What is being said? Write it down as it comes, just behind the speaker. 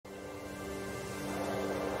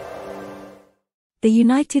The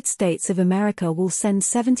United States of America will send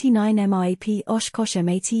 79 MIP Oshkosh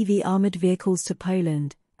M-ATV armored vehicles to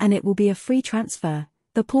Poland, and it will be a free transfer,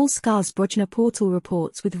 the Polska Zbrojna portal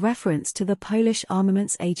reports with reference to the Polish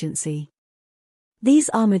Armaments Agency. These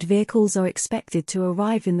armored vehicles are expected to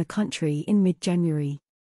arrive in the country in mid-January.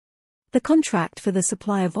 The contract for the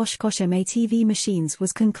supply of Oshkosh M-ATV machines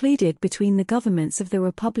was concluded between the governments of the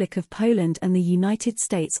Republic of Poland and the United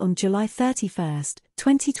States on July 31,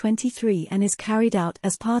 2023 and is carried out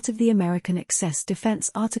as part of the American Excess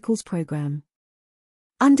Defense Articles Program.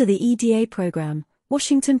 Under the EDA program,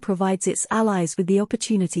 Washington provides its allies with the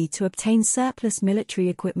opportunity to obtain surplus military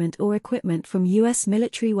equipment or equipment from U.S.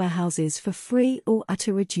 military warehouses for free or at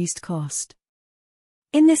a reduced cost.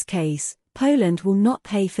 In this case, Poland will not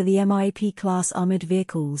pay for the MIP-class armored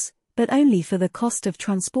vehicles, but only for the cost of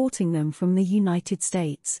transporting them from the United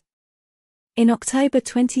States. In October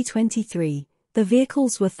 2023, the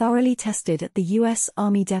vehicles were thoroughly tested at the U.S.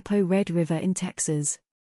 Army Depot Red River in Texas.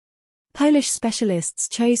 Polish specialists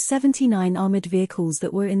chose 79 armored vehicles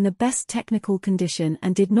that were in the best technical condition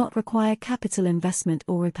and did not require capital investment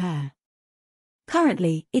or repair.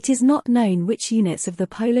 Currently, it is not known which units of the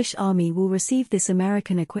Polish Army will receive this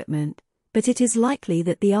American equipment, but it is likely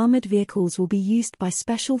that the armored vehicles will be used by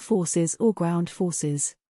special forces or ground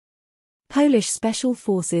forces. Polish special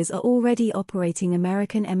forces are already operating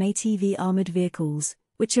American M-ATV armored vehicles,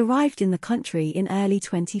 which arrived in the country in early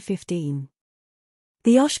 2015.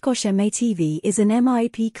 The Oshkosh M-ATV is an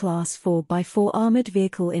MIP Class 4x4 armored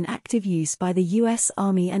vehicle in active use by the U.S.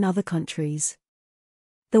 Army and other countries.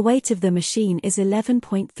 The weight of the machine is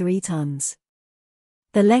 11.3 tons.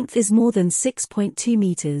 The length is more than 6.2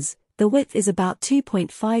 meters, the width is about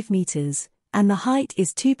 2.5 meters, and the height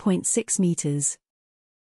is 2.6 meters.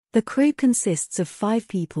 The crew consists of 5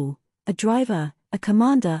 people, a driver, a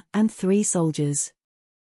commander, and 3 soldiers.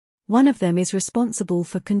 One of them is responsible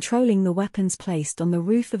for controlling the weapons placed on the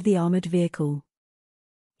roof of the armored vehicle.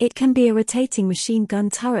 It can be a rotating machine gun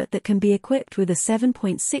turret that can be equipped with a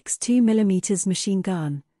 7.62 mm machine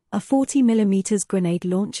gun, a 40 mm grenade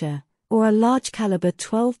launcher, or a large-caliber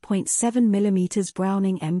 12.7 mm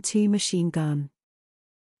Browning M2 machine gun.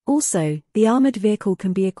 Also, the armored vehicle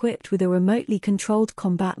can be equipped with a remotely controlled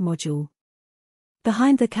combat module.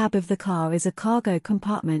 Behind the cab of the car is a cargo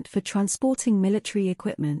compartment for transporting military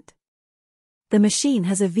equipment. The machine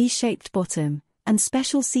has a V-shaped bottom, and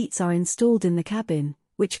special seats are installed in the cabin,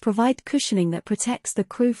 which provide cushioning that protects the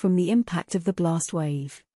crew from the impact of the blast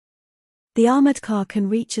wave. The armored car can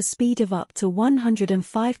reach a speed of up to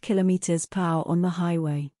 105 km/h on the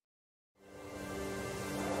highway.